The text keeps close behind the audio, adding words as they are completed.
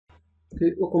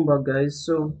Okay, welcome back, guys.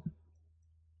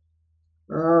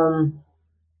 Um,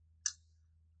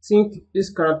 think this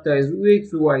character is way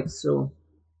too white. So,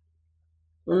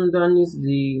 underneath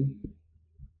the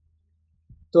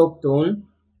top tone,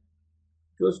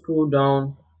 just scroll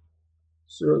down.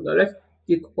 So, let's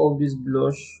take off this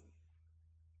blush,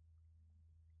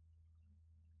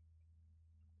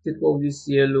 take off this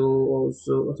yellow,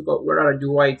 also, take off rather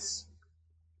the whites,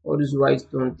 all this white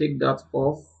tone, take that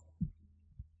off.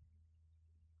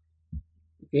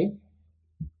 Okay.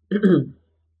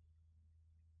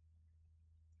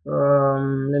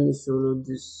 Let me solo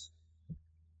this.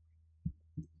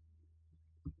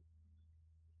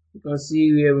 You can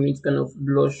see where we need kind of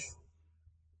blush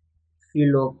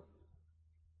fill up.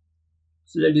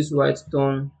 Select this white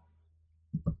tone.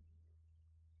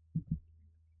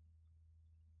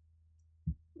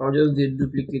 I'll just do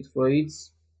duplicate for it.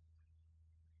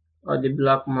 Add the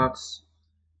black marks.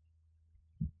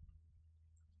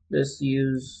 Let's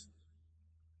use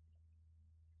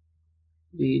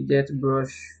the depth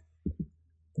brush.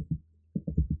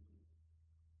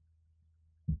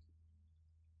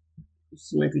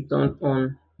 Symmetry turn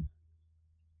on.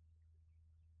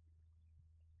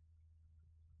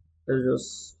 Let's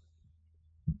just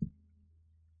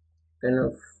kind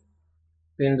of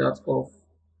paint that off.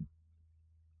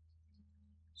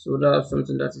 So that's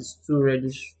something that is too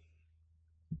reddish.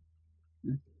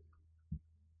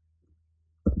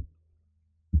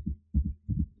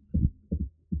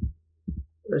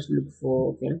 Let's look for,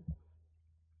 okay.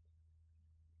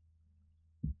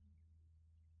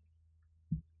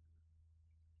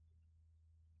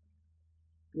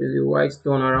 There's a white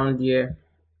tone around here.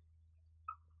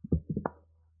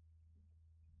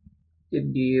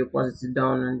 Take the opacity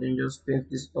down and then just paint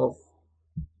this off.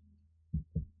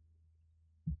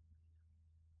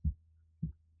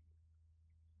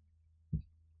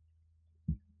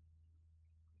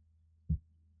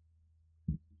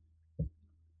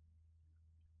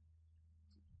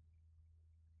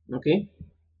 Okay.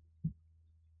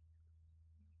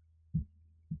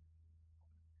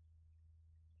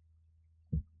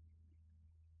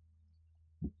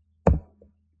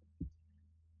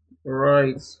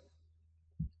 Right.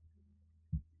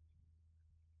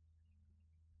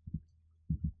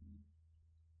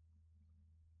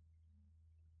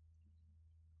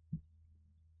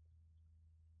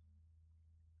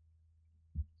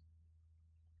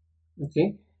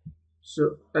 Okay.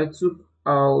 So I took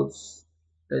out,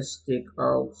 let's take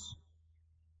out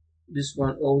this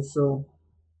one also,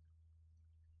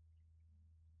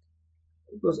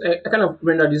 because I kind of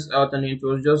rendered this out and it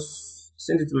was just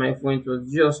sent it to my phone. It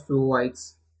was just too white.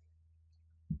 So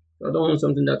I don't want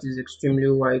something that is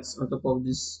extremely white on top of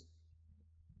this.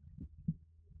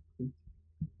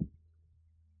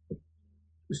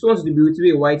 We still want to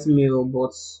be a white male,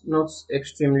 but not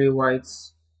extremely white.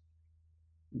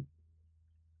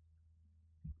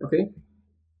 Okay.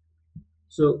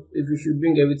 So if we should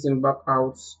bring everything back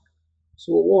out.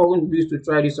 So what we're going to do is to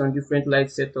try this on different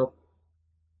light setup,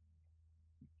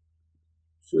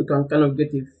 so you can kind of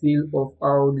get a feel of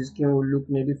how the skin will look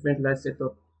in a different light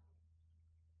setup.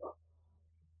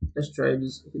 Let's try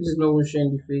this. Okay, this is not going to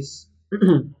shine the face.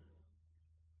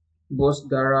 Boss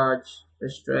garage.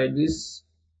 Let's try this.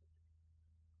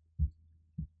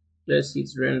 Let's hit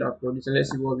render for this and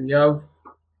let's see what we have.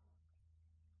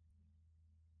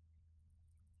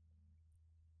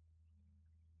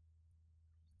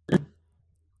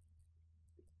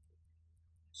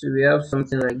 So we have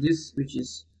something like this, which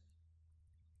is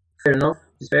fair enough.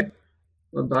 It's fair,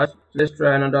 not bad. So let's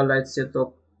try another light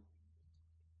setup.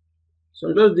 So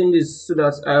I'm just doing this so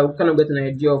that I'll kind of get an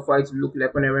idea of how it will look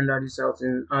like when I render this out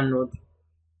in Arnold.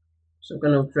 So I'm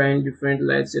kind of trying different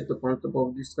light setup on top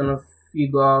of this, kind of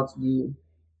figure out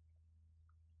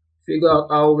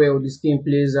how well the skin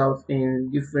plays out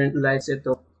in different light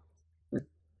setup.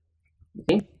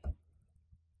 Okay,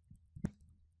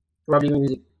 probably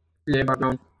use a clear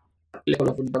background, clear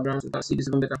color for the background so you can see this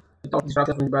even better. Without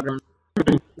distraction from the background.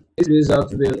 This plays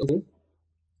out well. Okay,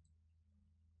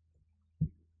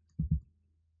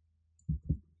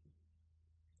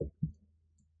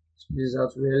 this plays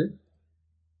out well.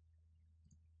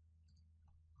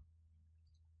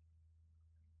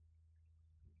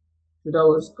 So that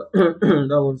was that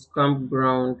was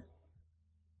campground.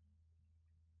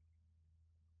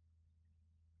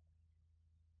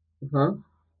 Uh-huh.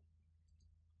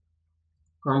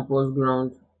 Campus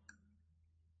ground.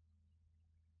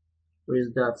 Where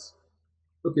is that?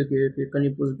 Okay. Can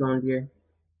you post ground here?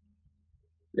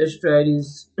 Let's try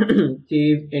this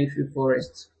cave entry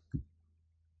forest.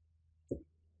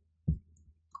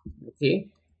 Okay.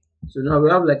 So now we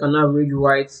have like an average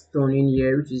white tone in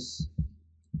here, which is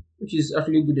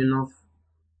actually good enough.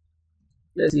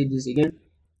 Let's see this again.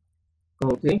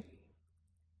 Okay,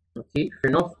 okay,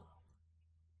 fair enough.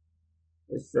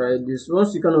 Let's try this.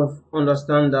 Once you kind of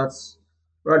understand that,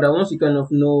 rather once you kind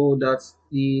of know that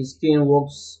the skin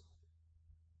works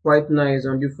quite nice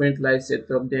on different light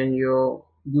setup, then you're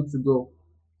good to go.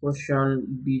 Ocean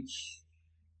beach,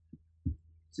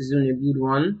 this is a good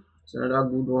one. It's another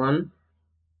good one.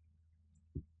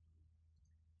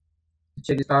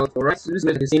 Check this out. Alright, so this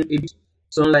is the same a bit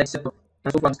sunlight setup,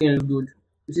 and so far the skin looks good.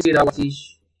 You see that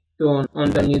whitish tone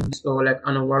underneath this, or like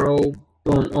an overall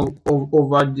tone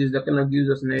over this that kind of gives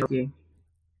us an idea. Okay,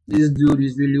 this dude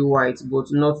is really white,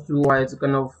 but not too white to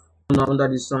kind of under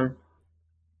the sun.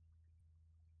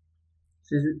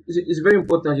 So it's very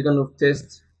important you kind of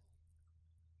test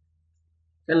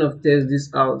this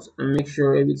out and make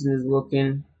sure everything is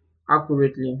working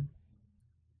accurately.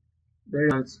 Very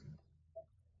important.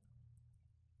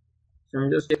 So I'm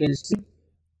just checking this.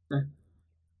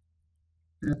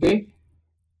 Okay.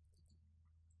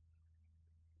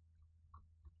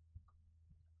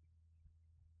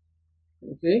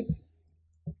 Okay.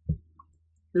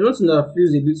 There's something that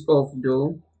feels a bit off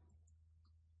though.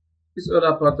 This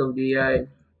other part of the eye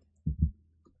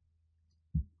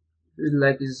feels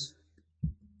like it's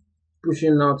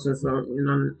pushing out in some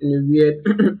in a weird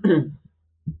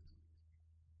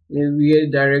in a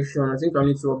weird direction. I think I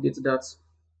need to update that.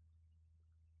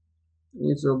 I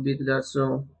need to update that.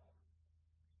 So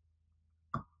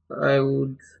I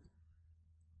would.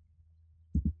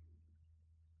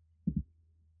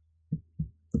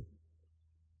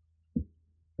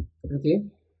 Okay.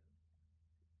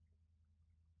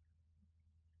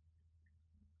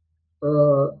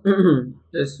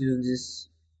 Let's use this.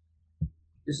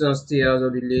 This one stay out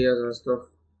of the layers and stuff.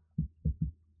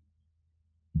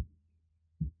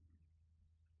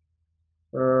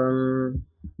 Um,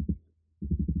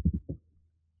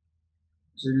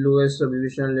 the lowest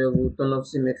subdivision level, turn off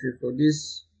symmetry for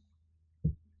this.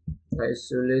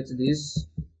 Isolate this.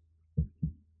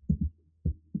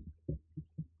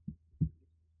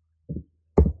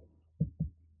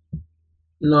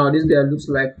 Now this guy looks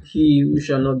like he who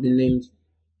shall not be named.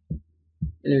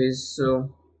 Anyways,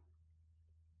 so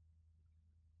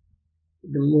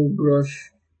remove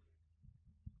brush.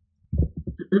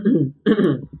 I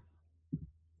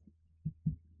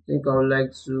think I would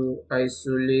like to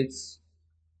isolate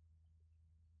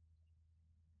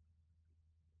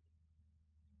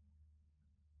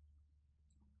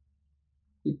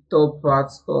the top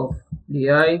part of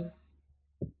the eye.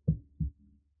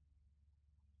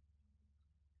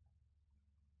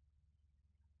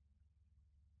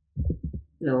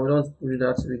 No, we don't push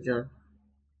that region.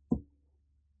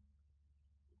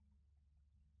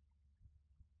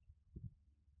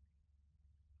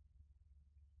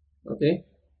 Okay.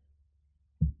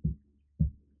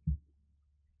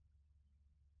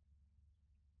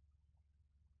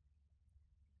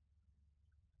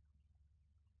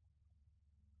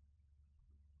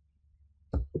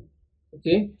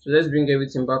 Okay, so let's bring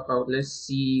everything back out. Let's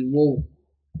see. Whoa.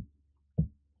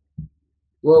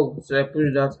 Whoa, so I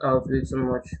pushed that out way too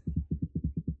much.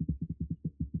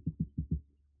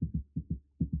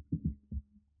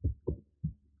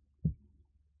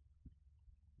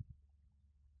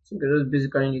 So I just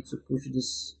basically need to push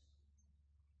this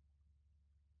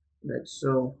like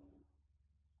so.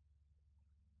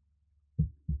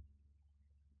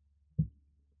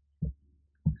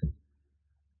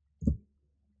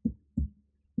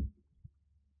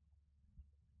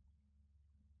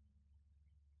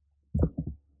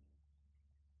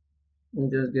 And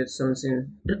just get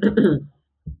something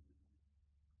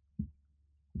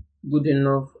good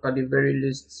enough at the very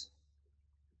least.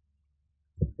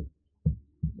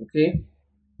 Okay.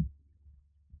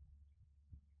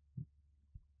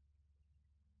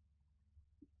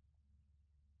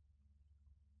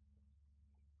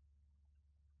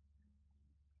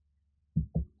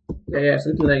 Yeah,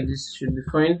 something like this should be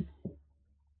fine.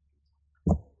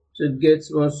 So it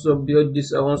gets one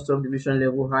subdivision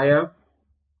level higher.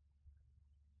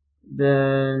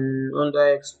 Then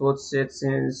under export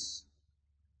settings,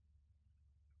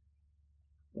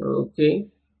 okay,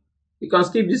 you can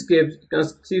skip this step. You can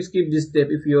still skip this step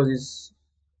if yours is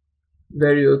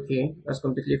very okay. That's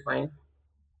completely fine.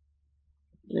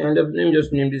 And let me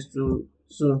just name this to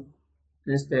two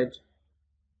instead.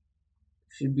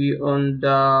 Should be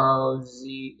under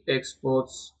the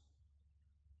exports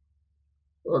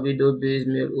Albino base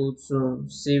mail also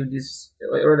save this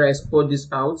or rather export this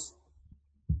out.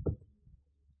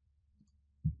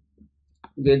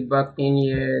 Get back in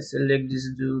here, select this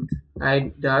dude,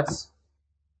 hide that.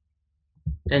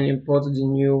 and import the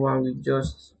new one we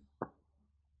just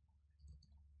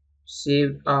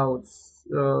saved out.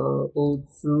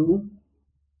 O2.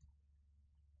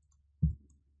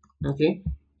 Okay,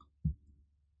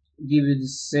 give you the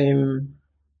same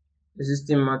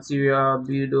existing material,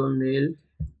 build mail.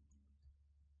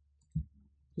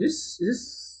 Is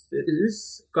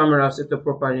this camera set up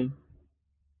properly?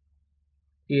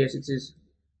 Yes, it is.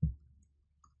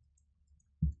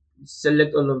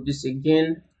 Select all of this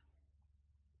again,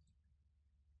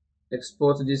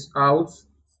 export this out.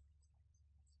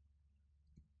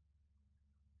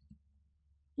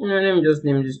 Let me just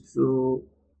name this to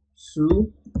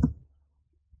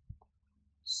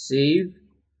save.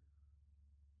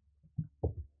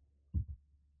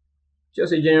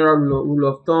 Just a general rule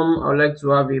of thumb, I would like to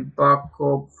have a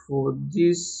backup for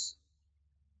this.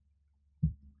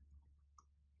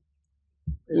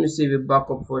 Let me save a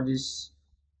backup for this.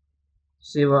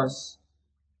 Save as,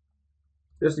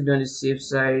 just to be on the safe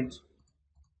side.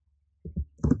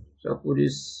 So I'll put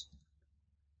this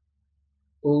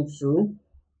O2.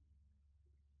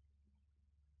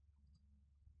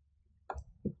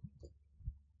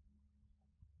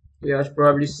 Yeah, I should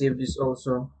probably save this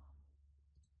also.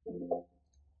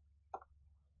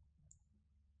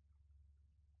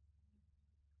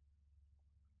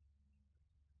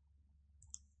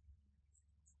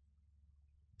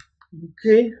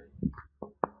 Okay.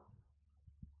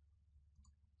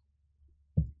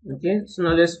 Okay, so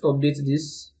now let's update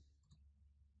this.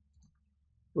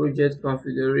 Project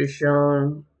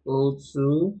configuration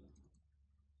O2.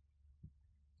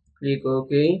 Click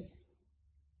OK.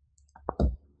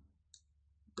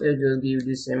 Let's just give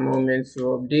this a moment to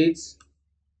update.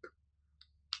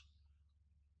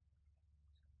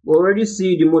 We already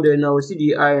see the model now. We see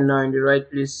the eye now in the right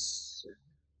place,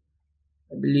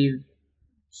 I believe.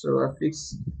 So I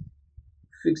fixed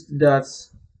that.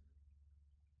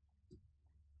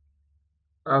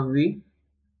 Have we?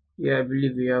 Yeah, I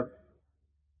believe we have.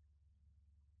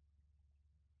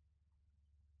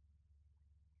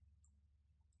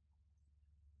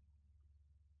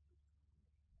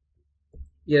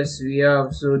 Yes, we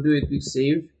have. So do a quick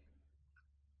save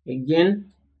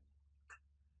again.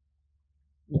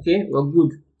 Okay, we're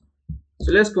good.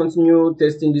 So let's continue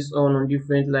testing this on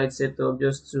different light setup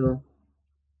just to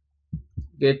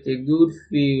get a good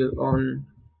feel on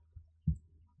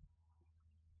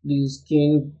the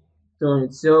skin tone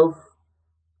itself.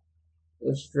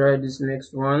 Let's try this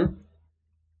next one.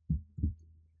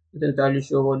 Not entirely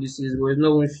sure what this is, but it's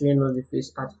not even showing us the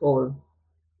face at all.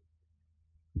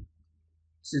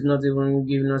 This is not even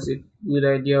giving us a good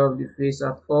idea of the face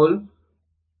at all.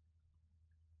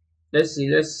 Let's see.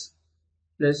 Let's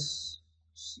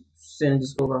send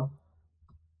this over.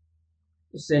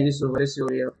 Let's send this over. Let's see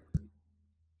what we have.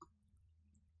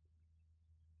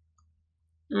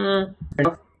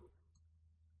 Enough.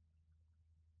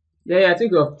 Yeah, I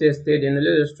think we have tested, and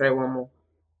let's try one more.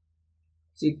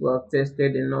 I think we have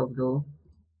tested enough though.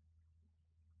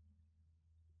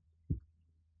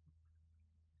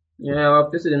 Yeah,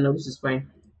 I've tested enough. This is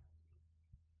fine.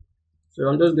 So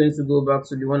I'm just going to go back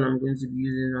to the one I'm going to be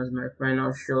using as my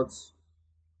final shot.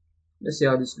 Let's see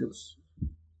how this looks.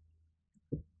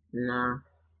 Nah,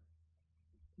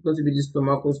 it's going to be this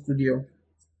Tomako Studio.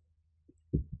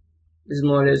 This is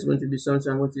more or less going to be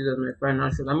something I'm going to use as my final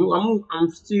shot. I'm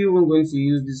still going to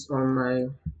use this on my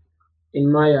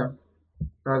in Maya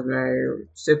as my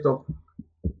setup,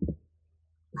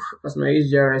 as my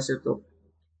HDRI setup.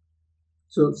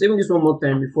 So saving this one more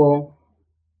time before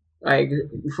I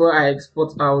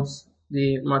export out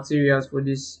the materials for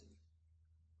this.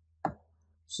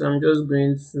 So I'm just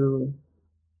going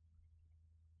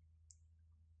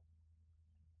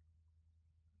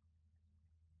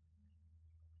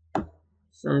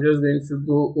to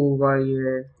go over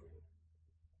here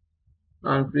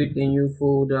and create a new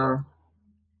folder.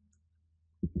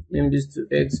 Name this to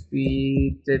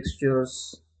XP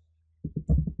textures.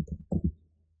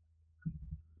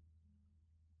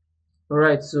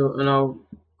 Alright, so now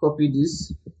copy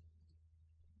this.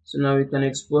 So now we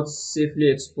can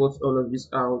safely export all of this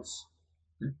out.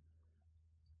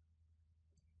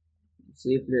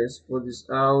 Safely export this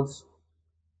out.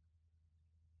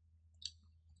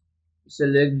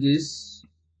 Select this,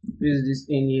 paste this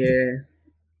in here,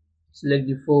 select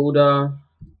the folder,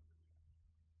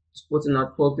 exporting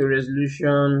at 4K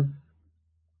resolution,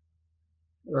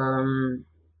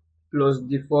 plus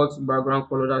default background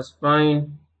color, that's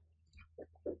fine.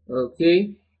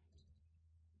 Okay.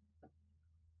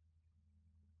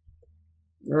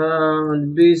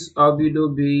 The base, Albino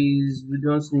base, we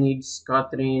don't need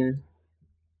scattering.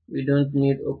 We don't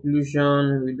need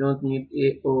occlusion, we don't need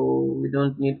AO, we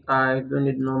don't need I, don't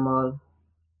need normal.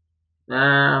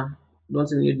 Don't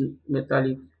even need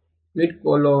metallic. Need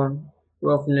color,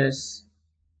 roughness,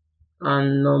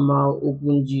 and normal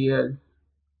open GL.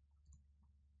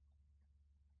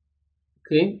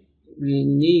 Okay,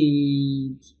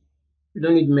 we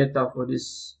don't need metal for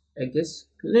this, I guess.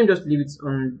 Let me just leave it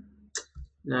on.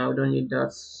 Now we don't need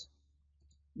that.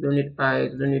 We don't need I,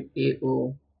 we don't need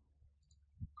AO.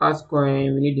 Cast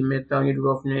coin, we need the metal, we need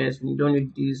roughness, we don't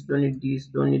need this, don't need this,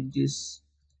 don't need this.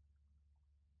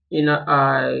 Inner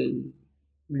eye,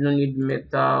 we don't need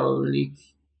metallic,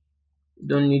 we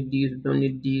don't need this, we don't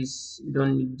need this, we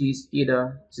don't need this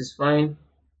either. This is fine.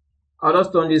 I'll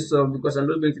just turn this off because I'm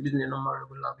not going to be using a normal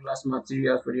regular glass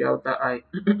material for the outer eye,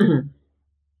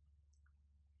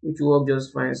 which will work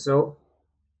just fine. So,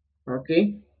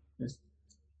 okay.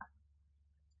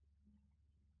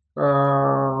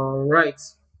 Right.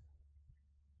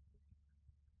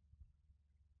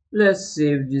 Let's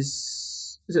save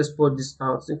this. Let's export this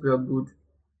out. I think we are good.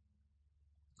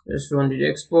 Let's run the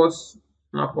exports.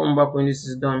 And I'll come back when this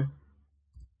is done.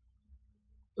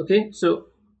 Okay, so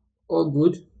all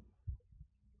good.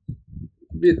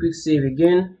 Do a quick save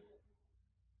again.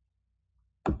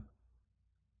 And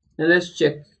let's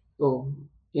check. Oh,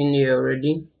 in here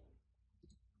already.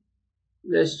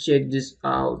 Let's check this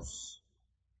out.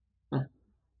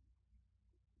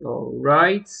 All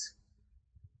right.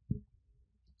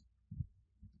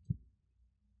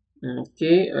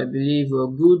 Okay, I believe we're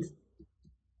good.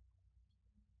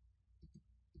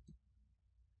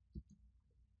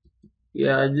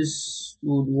 Yeah, this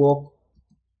would work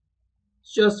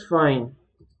just fine.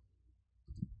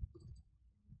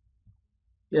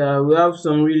 Yeah, we have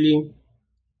some really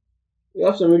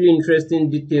interesting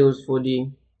details for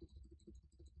the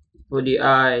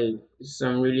eye.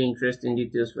 Some really interesting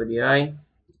details for the eye. I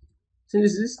think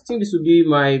this would be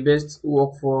my best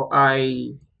work for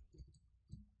eye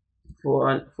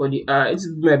for the eye. This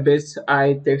is my best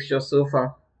eye texture so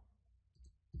far.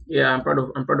 Yeah, I'm proud of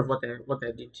what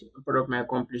I did. I'm proud of my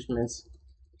accomplishments,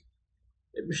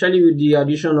 especially with the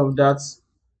addition of that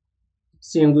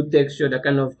single texture that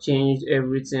kind of changed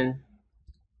everything,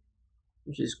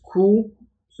 which is cool.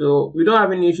 So we don't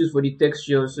have any issues for the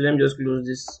texture. So let me just close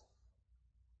this.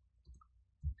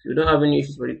 So we don't have any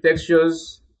issues for the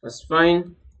textures. That's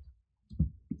fine.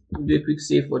 Do a quick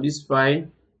save for this file.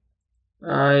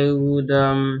 I would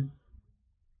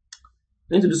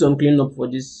need to do some cleanup for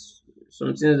this.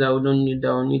 Some things that we don't need,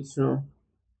 that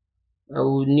I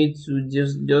will need to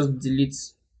just delete,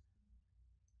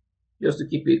 just to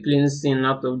keep a clean scene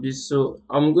out of this. So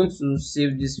I'm going to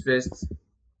save this first,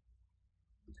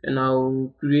 and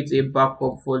I'll create a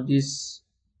backup for this.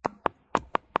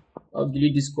 I'll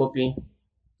delete this copy,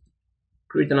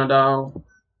 create another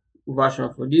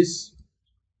version for this,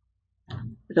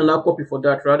 create another copy for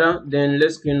that rather. Then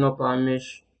let's clean up our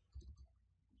mesh.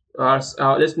 Let's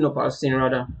clean up our scene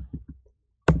rather.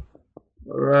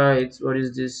 All right, what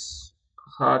is this?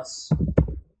 Hearts.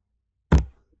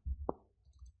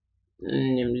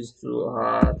 Name this to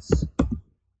hearts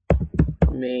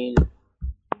main.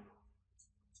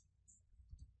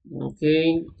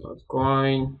 Okay,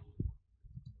 coin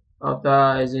outer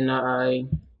eyes, inner eye.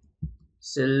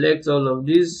 Select all of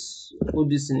this, put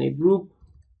this in a group.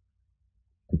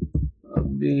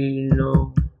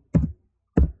 Albino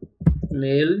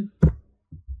male.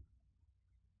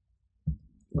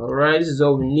 Alright, this is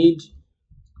all we need.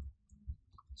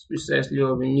 It's precisely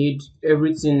all we need.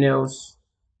 Everything else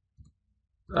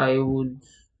I would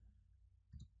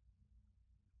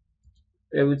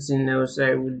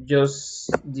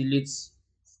just delete,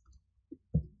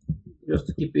 just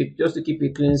to keep a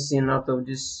clean scene out of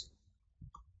this.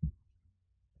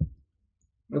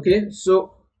 Okay,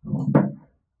 so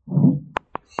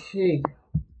okay,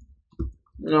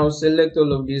 now select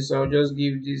all of this. I'll just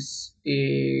give this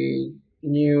a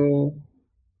new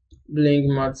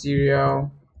bling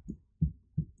material,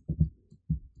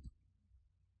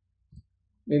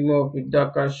 make more of a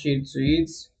darker shade to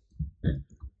it.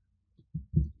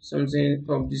 Something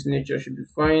of this nature should be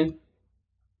fine.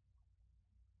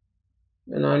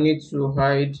 And I need to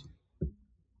hide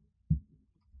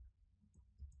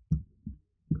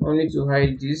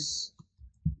this.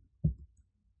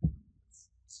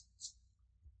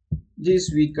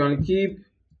 This we can keep.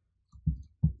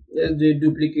 Let's do a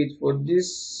duplicate for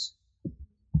this.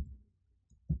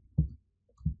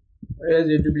 Let's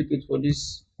do a duplicate for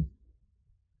this.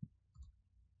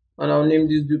 And I'll name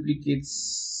these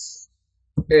duplicates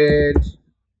head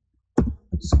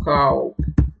scalp.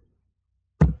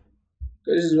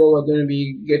 This is what we're going to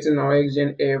be getting our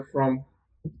XGen hair from.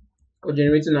 or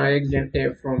generating our XGen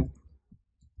air from.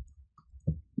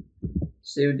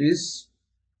 Save this.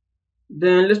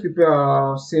 Then let's prepare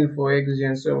our scene for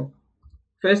XGen. So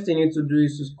first thing you need to do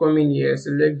is to come in here,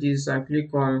 select this and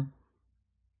click on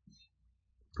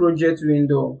project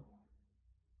window.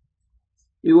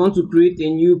 You want to create a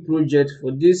new project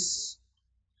for this.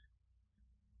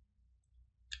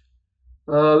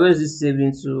 Where's this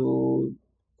saving to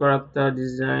character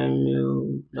design?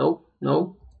 No,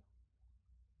 no,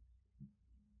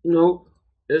 no.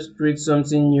 Let's create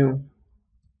something new.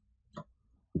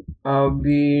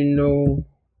 Albino,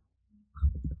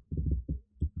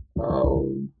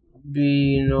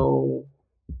 albino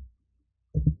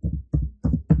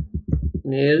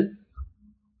male.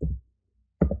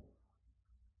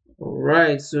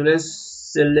 Alright, so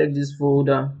let's select this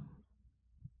folder.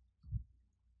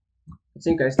 I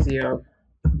think I still have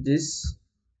this.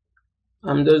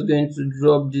 I'm just going to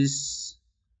drop this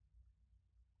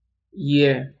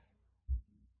here.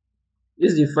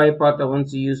 This is the file path I want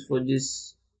to use for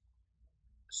this.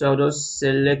 So I'll just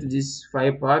select these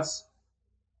 5 parts.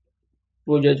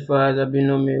 Project files,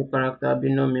 albino male, character,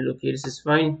 albino male. Okay, this is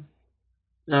fine.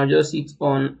 Now just hit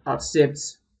on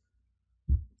accept.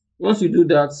 Once you do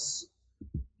that,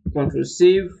 Control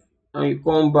save, and you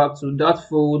come back to that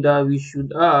folder. We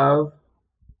should have,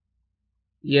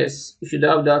 yes, you should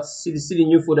have that. See the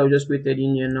new folder we just created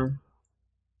in here now.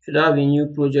 Should have a new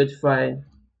project file.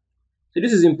 So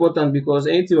this is important because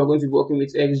anything we're going to be working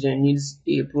with XGen needs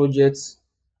a project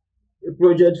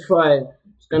file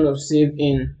to kind of save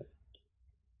in.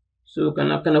 So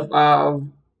can I kind of have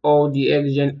all the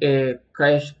XGen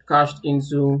cached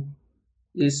into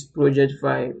this project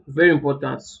file. Very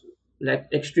important, like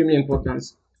extremely important.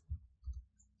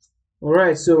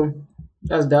 Alright, so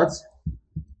that's that.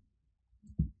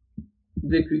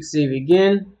 Do a quick save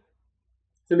again.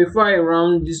 So before I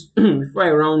round this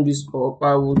up,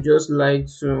 I would just like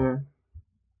to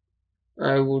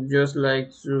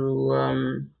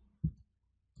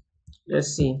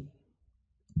let's see.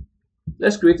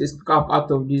 Let's create a scarf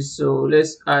out of this. So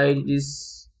let's hide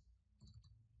this.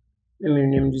 Let me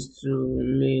rename this to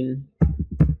main.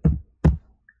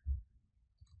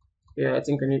 Yeah, I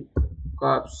think I need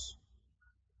caps.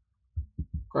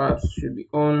 Caps should be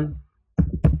on.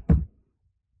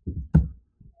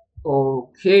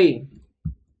 Okay.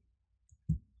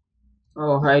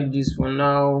 I'll hide this for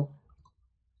now.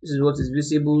 This is what is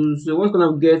visible. So we're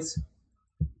gonna get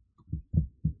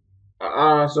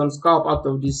some scalp out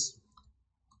of this.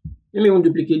 Let me even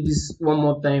duplicate this one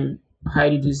more time.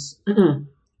 Hide this.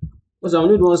 Because I'll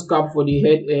need one scalp for the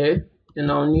head hair,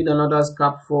 then I'll need another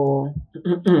scalp for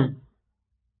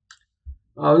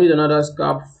I'll need another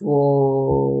scalp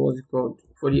for what's it called?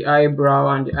 For the eyebrow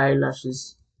and the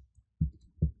eyelashes.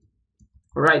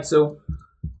 Alright, so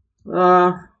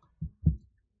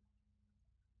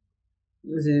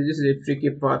this is a tricky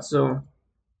part. So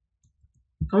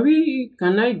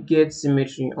can I get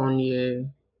symmetry on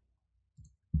here?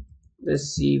 Let's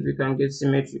see if we can get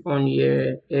symmetry on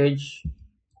here. Edge.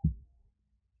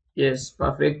 Yes,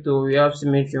 perfecto. We have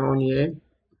symmetry on here.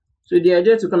 So the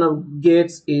idea to kind of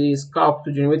get a scalp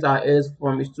to generate our hairs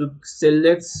from is to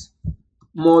select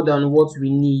more than what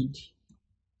we need.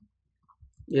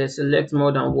 Yes, select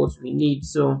more than what we need.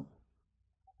 So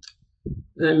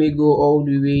let me go all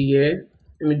the way here.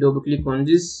 Let me double click on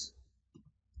this.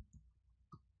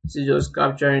 This is just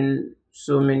capturing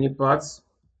so many parts.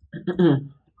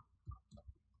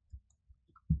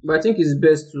 But I think it's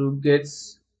best to get,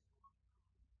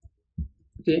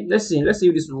 okay, let's see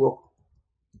if this will work.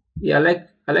 Yeah,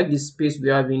 I like the space we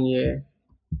have in here.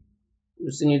 We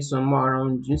still need some more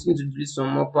around. You need to do some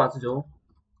more parts though.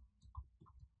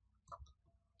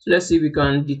 So let's see if we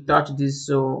can detach this.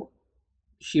 So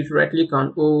shift right click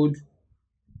and hold,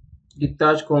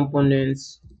 detach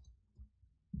components,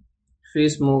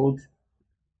 face mode,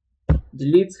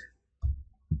 delete.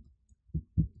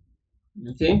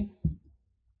 Okay,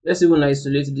 let's even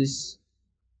isolate this.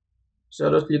 So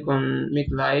I'll just click on make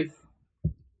live,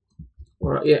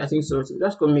 or yeah, I think so.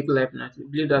 Let's go make live now. I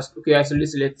believe that's okay.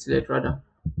 Isolate, select rather.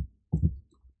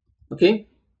 Okay,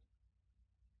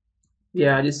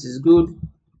 yeah, this is good.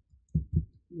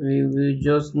 We will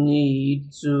just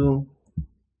need to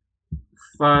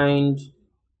find,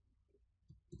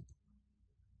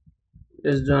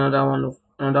 let's do another one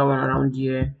around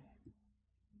here.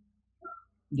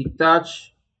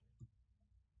 Detach,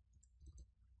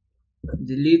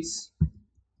 delete.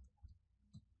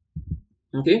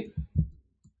 Okay,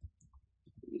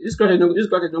 this cut is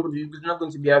not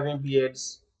going to be having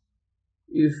beards.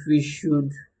 If we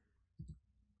should,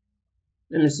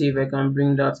 let me see if I can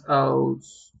bring that out.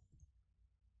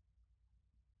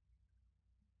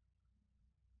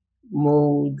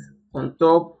 mode on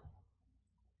top.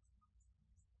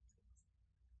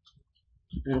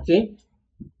 Okay,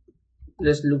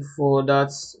 let's look for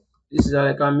that. This is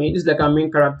like our main. This is like our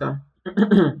main character.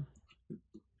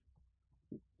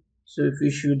 So if we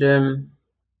should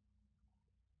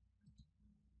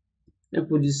let's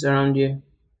put this around here,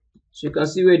 so you can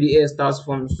see where the hair starts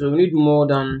from. So we need more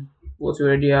than what we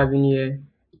already have in here.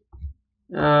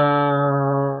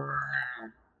 I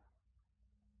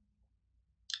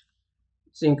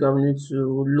think I need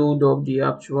to load up the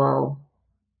actual.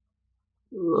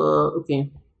 Okay,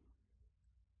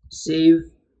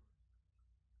 save.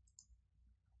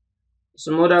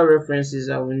 Some other references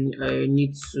I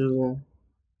need to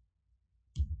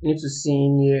see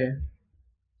in here.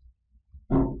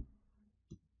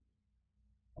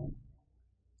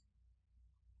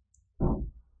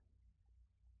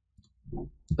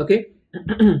 Okay.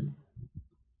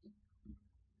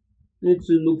 need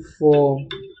to look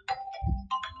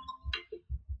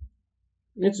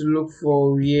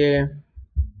for where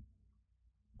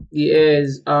the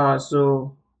hairs are,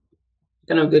 so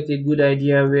kind of get a good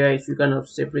idea where it should kind of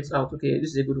separate out. Okay,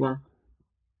 this is a good one.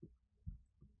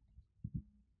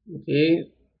 Okay,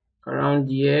 around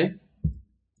here,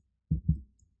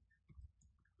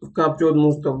 we've captured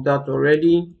most of that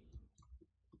already.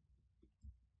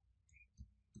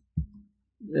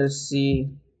 Let's see.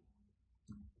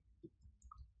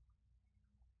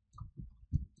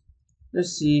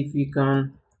 Let's see if we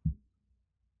can.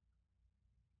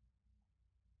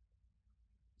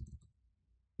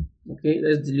 Okay,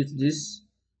 let's delete this.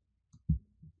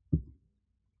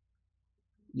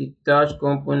 Detach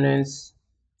components.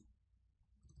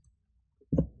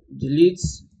 Delete.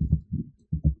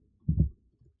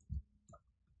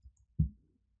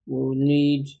 We'll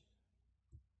need.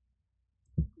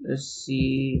 Let's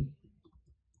see.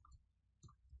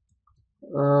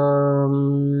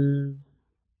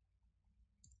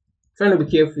 Trying to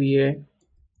be careful here.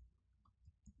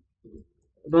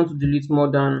 I don't want to delete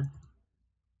more than.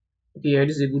 Okay, yeah,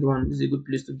 this is a good one. This is a good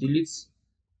place to delete.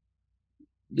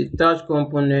 Detach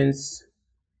components.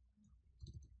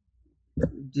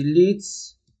 Delete.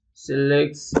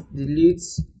 Select. Delete.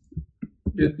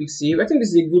 Do a quick save. I think this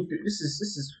is a good. This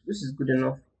is good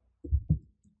enough.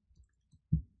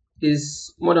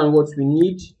 Is more than what we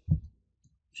need,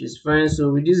 which is fine.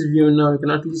 So with this view now, we can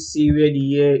actually see where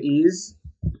the hair is.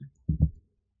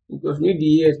 Because we need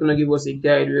the hair, it's gonna give us a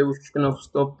guide where we should kind of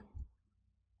stop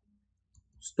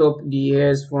the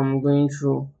hairs from going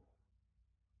through.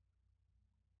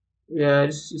 Yeah,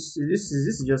 this is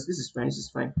fine. This is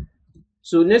fine.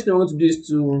 So next thing I want to do is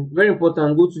to, very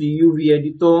important, go to the UV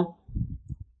editor.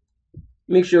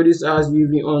 Make sure this has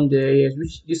UV on there, yes,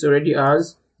 which this already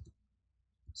has.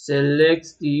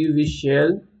 Select the UV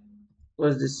shell.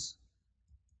 What's this?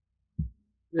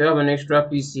 We have an extra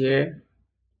piece here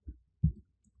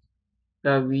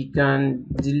that we can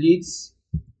delete.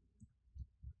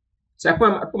 So I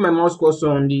put my mouse cursor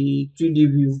on the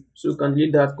 3D view, so you can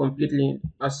delete that completely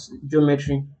as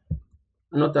geometry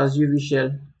and not as UV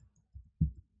shell.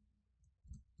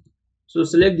 So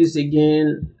select this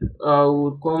again. I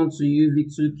will come to UV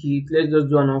toolkit. Let's just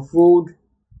do an unfold.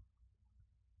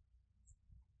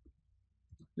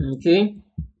 Okay.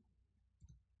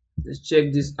 Let's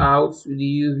check this out with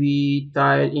the UV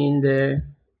tile in there.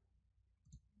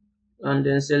 And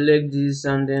then select this,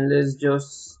 and then let's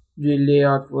just do a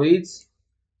layout for it.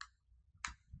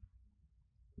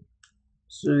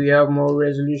 So we have more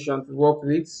resolution to work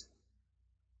with.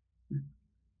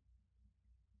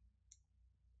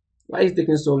 Why is it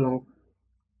taking so long?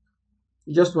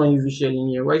 Just one UV shell in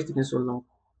here. Why is it taking so long?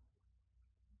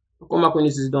 I'll come back when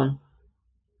this is done.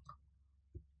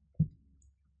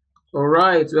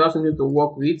 Alright, we have something to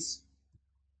work with.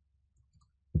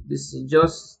 This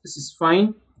is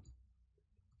fine.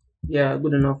 Yeah,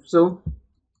 good enough. So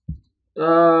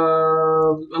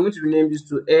I'm going to rename this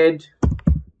to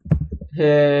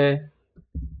hair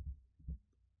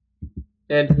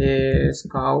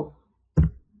skull.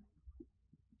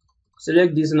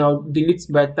 Select this now, delete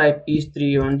by type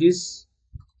H3 on this.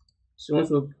 So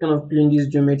once we kind of clean this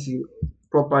geometry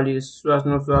properly so as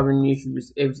not to have any issue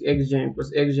with XGen,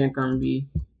 because XGen can be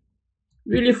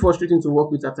really frustrating to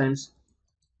work with at times.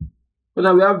 But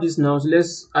now we have this now, so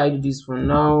let's hide this for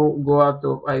now. Go out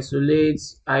of isolate,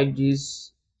 hide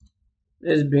this.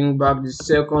 Let's bring back the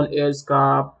second hair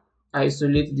scarf,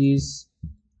 isolate this.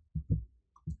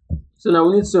 So now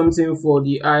we need something for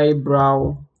the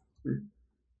eyebrow.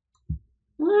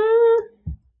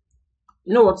 You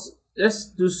know what? Let's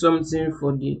do something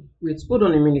for the. Wait, hold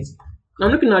on a minute.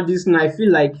 I'm looking at this and I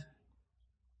feel like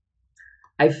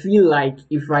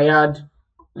if I had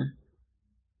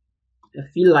I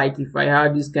feel like if I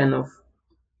had this beard,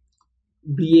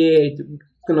 beard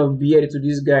to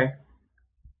this guy,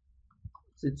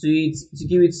 to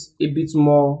give it a bit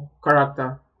more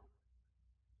character,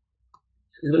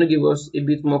 it's gonna give us a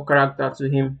bit more character to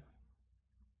him.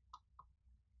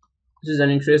 This is an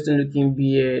interesting looking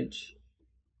beard.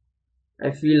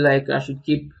 I feel like I should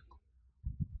keep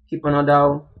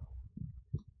another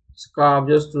scarf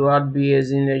just to add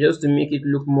beards in there, just to make it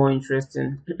look more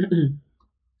interesting.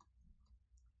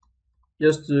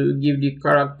 Just to give the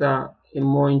character a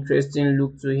more interesting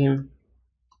look to him.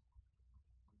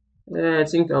 Yeah, I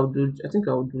think I'll do that. I think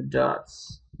I'll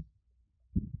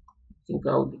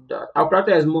do that. Our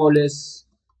character is more or less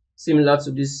similar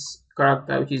to this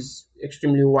character, which is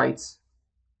extremely white.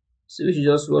 So which is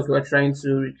just what we're trying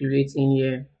to recreate in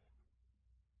here.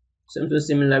 Something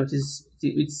similar, which is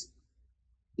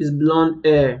blonde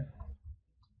hair.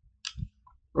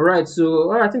 Alright,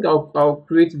 so I think I'll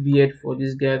create beard for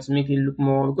this guy to make it look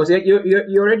more, because he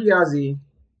already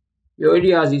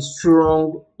has a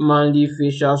strong manly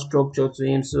facial structure to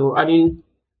him. So adding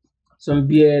some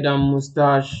beard and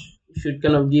mustache should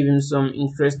kind of give him some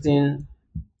interesting,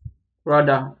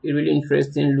 rather a really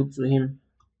interesting look to him.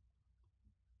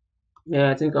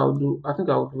 Yeah, I think I'll do that. I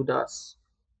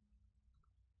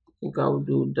think I'll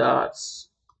do that.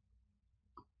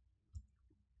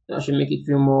 That should make it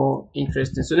feel more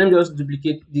interesting. So let me just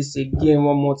duplicate this again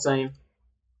one more time.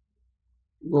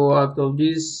 Go out of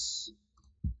this,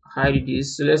 hide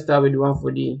this. So let's start with the one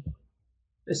for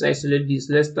let's isolate this.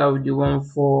 Let's start with the one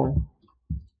for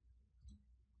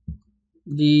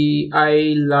the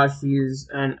eyelashes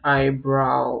and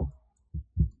eyebrow.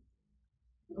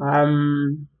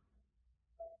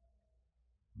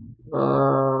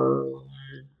 Uh,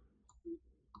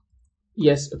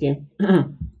 yes, okay.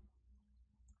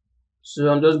 So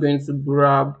I'm just going to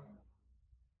grab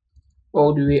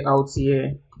all the way out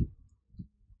here.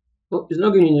 Oh, it's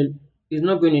not going in a loop. It's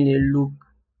not going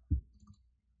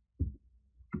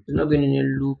in a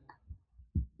loop.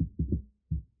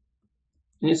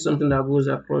 I need something that goes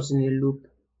across in a loop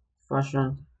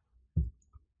fashion.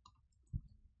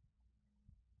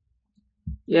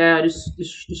 Yeah, this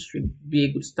should be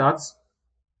a good start.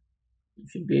 It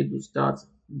should be a good start.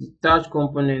 Detach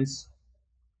components.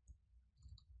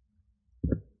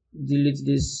 Delete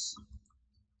this.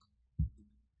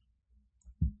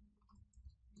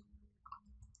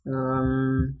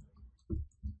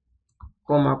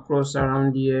 Come across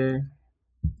around here.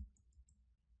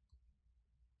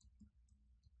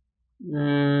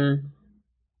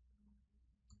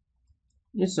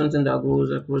 Need something that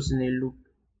goes across in a loop.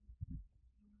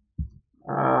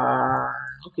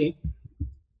 Okay.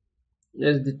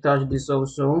 Let's detach this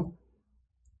also.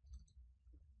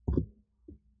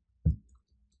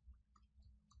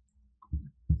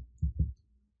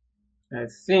 I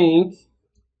think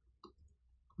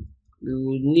we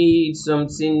would need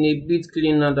something a bit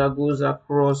cleaner that goes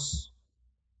across.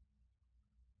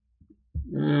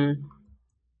 Let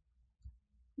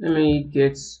me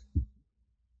get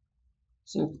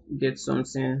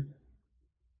something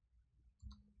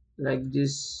like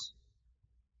this.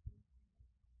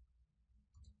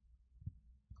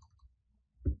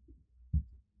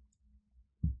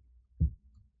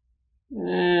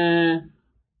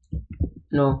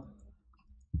 No.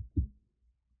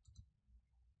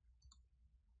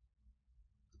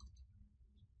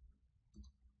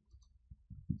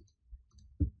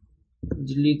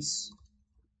 Delete.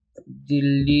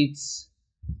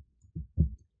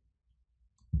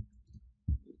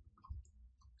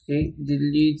 Okay,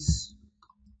 delete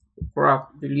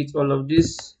all of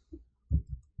this.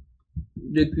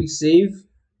 Do a quick save.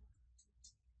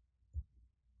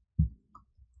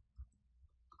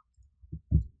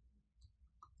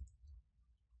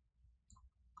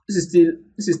 This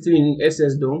is still in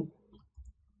SS though.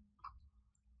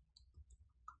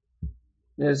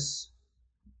 Yes.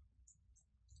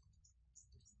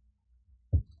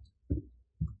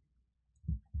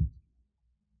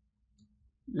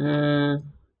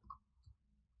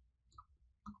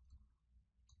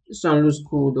 This one looks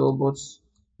cool though, but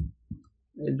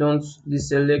I don't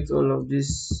deselect all of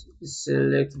this.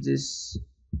 Select this.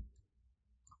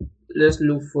 Let's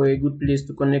look for a good place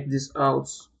to connect this out.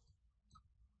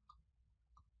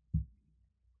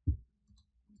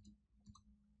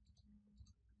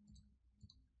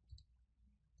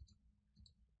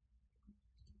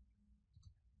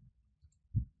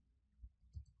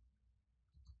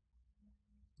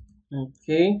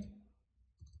 Okay.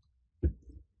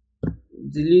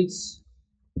 Delete.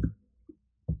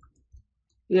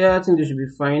 Yeah, I think this should be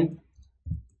fine.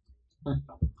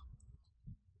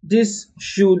 This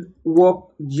should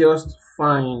work just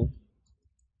fine.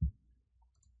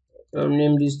 I'll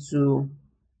name this to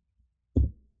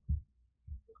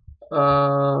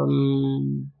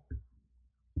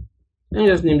let me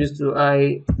just name this to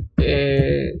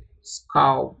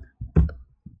scalp.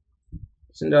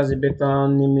 So that's a better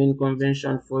naming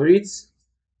convention for it.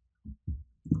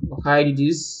 I'll hide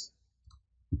this,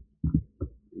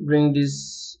 bring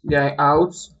this guy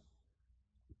out.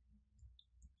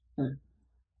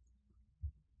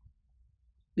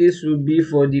 This will be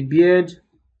for the beard.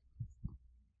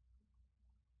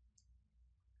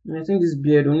 I think this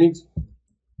beard we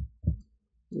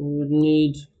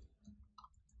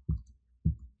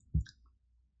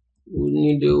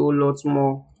need a whole lot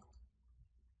more.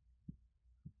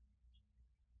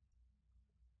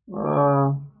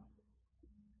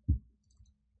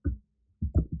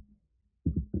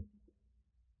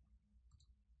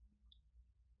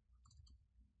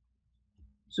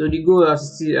 So the goal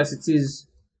as it is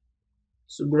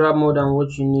to grab more than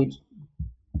what you need.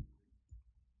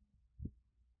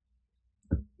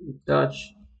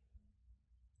 Touch.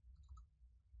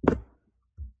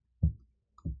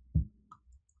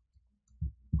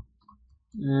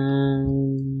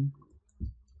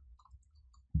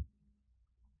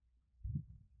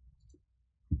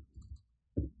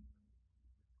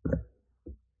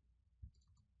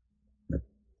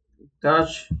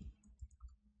 Touch.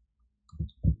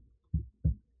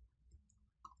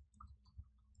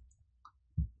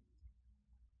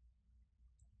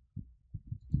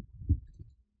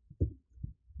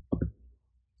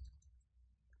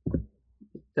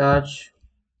 Touch.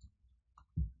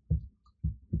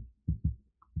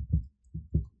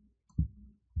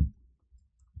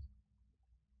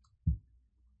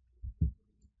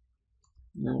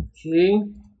 Okay.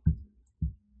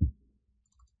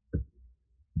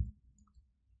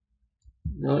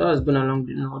 No, that's going along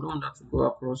the no, I don't want that to go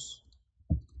across.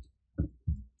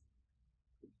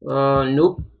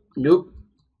 Nope. Nope.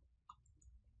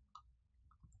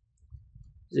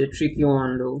 It's a tricky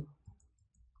one though.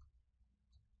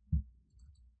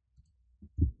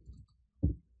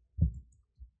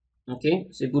 Okay,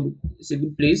 it's a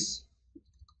good place.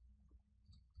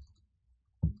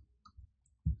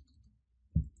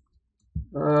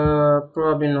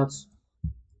 Probably not.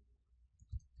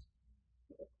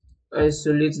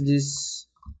 Isolate this.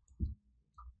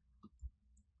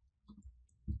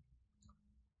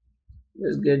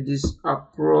 Let's get this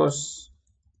across.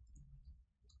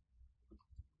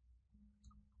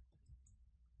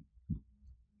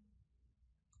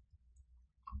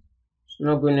 It's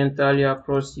not going entirely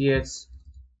across yet.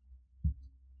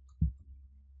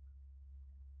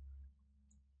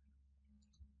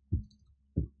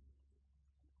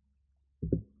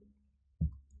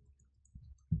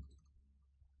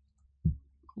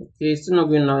 Okay, it's still not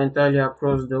going entirely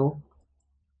across though.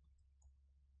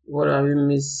 What are we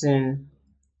missing?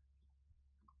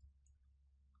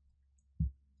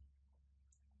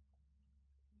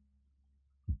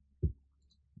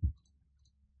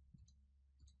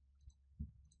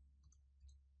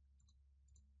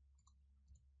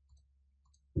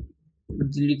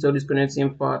 Delete all these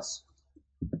connecting parts.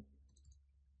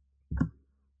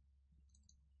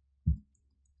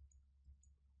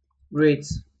 Great.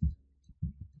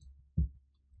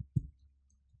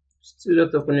 Still a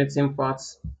lot of connecting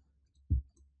parts.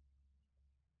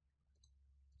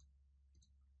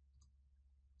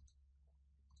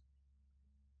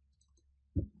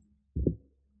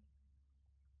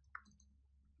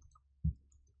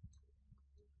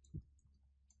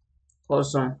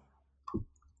 Awesome.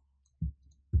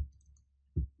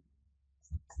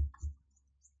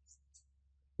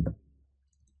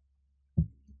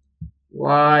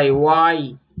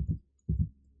 Why?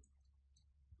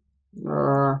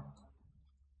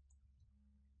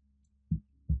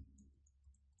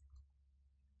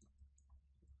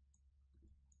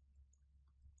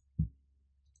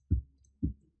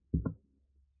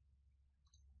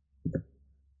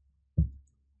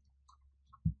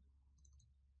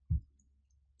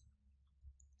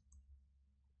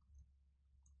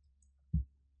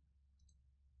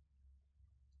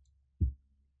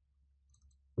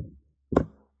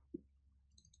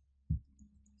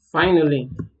 Finally.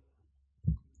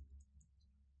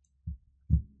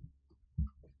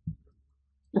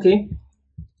 Okay.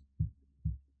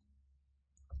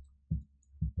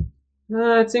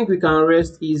 I think we can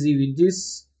rest easy with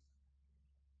this.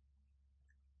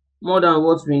 More than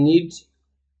what we need.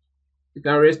 We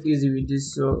can rest easy with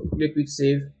this. So click quick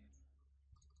save.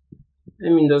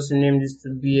 Let me just name this to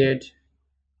beard.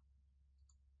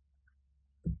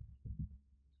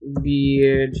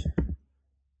 Beard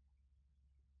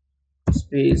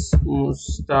space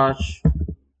mustache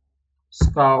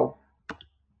scalp.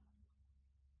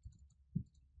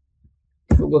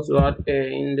 forgot to add hair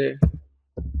in there.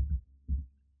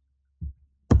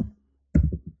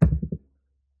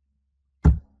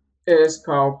 Hair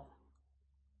scalp.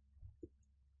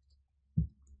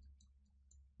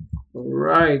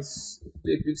 Alright,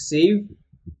 click save.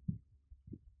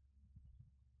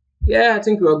 Yeah, I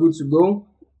think we are good to go.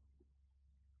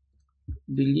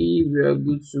 Believe we are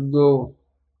good to go.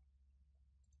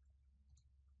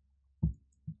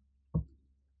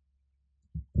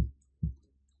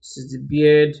 This is the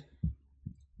beard,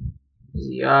 this is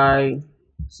the eye,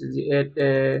 this is the head.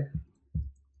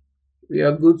 We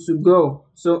are good to go.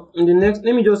 So in the next,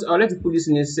 let me just, I'd like to put this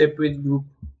in a separate group.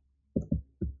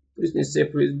 Put this in a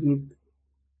separate group.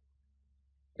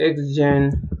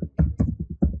 XGen,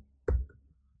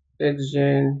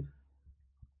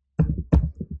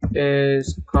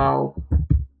 scalp.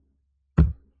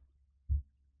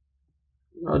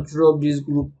 I'll drop this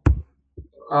group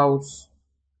out.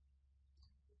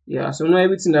 Yeah, so now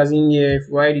everything that's in here,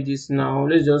 if I edit this now,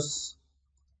 let's just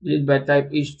delete by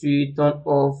type H3, turn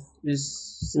off this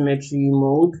symmetry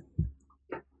mode.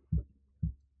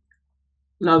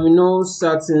 Now we know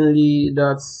certainly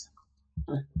that,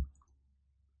 okay,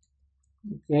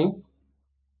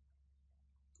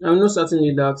 now we know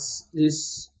certainly that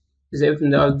this is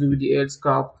everything that has to do with the head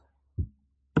scalp.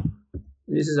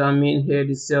 This is our main head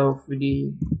itself with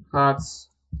the heart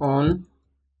on.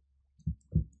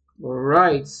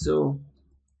 Alright, so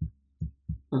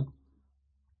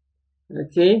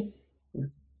okay.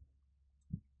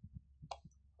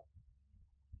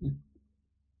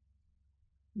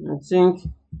 I think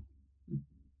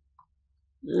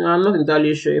I'm not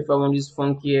entirely sure if I want this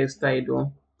funky hairstyle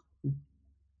though.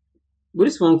 But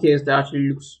this funky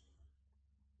hairstyle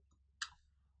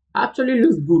actually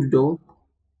looks good though.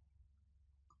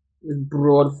 This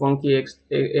broad funky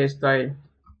hairstyle.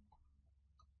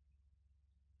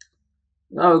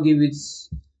 I'll give it.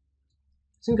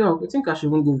 I think I should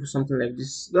even go for something like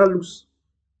this.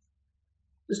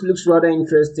 This looks rather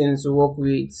interesting to work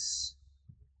with.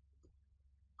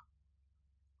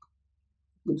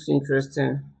 Looks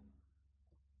interesting.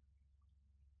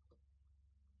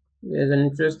 There's an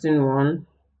interesting one.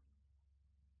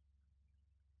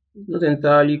 It's not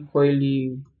entirely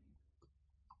coily.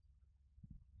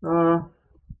 I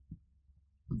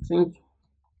think.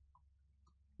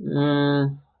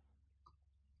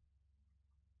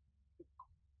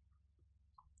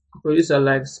 So these are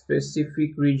like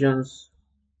specific regions.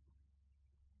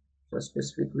 For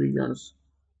specific regions.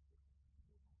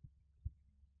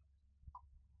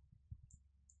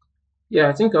 Yeah,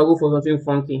 I think I'll go for something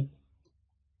funky.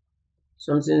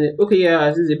 Something, okay, yeah,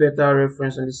 this is a better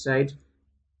reference on this side.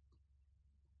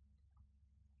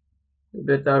 A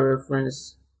better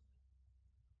reference.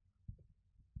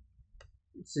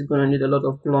 This is gonna need a lot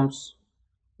of clumps.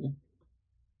 I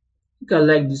think I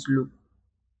like this look.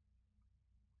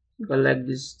 I like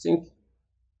this. I think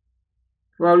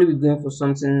probably be going for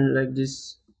something like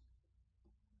this.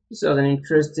 This has an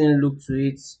interesting look to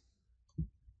it.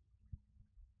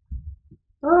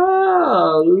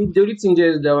 The only thing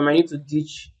there is that we might need to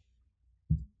ditch.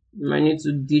 We might need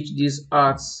to ditch this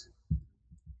art.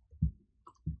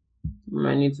 We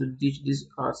might need to ditch this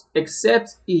art,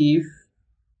 except if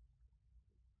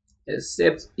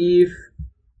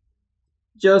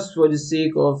just for the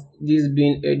sake of this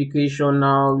being education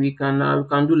now, we can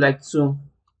do like two.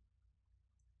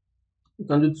 We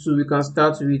can do two. We can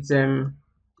start with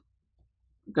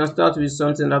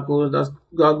something that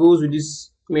goes with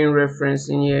this main reference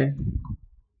in here,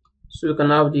 so we can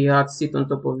have the heart sit on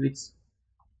top of it.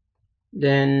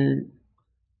 Then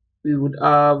we would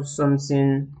have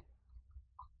something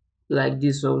like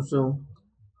this also,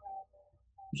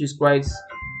 which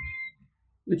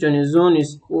on its own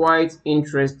is quite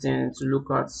interesting to look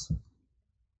at.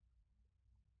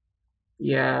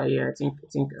 Yeah, I think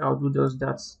I'll do just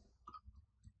that.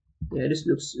 Yeah,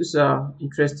 these are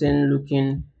interesting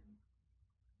looking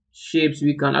shapes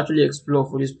we can actually explore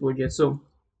for this project. So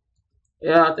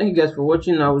yeah, thank you guys for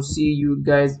watching. I will see you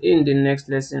guys in the next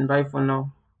lesson. Bye for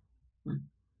now.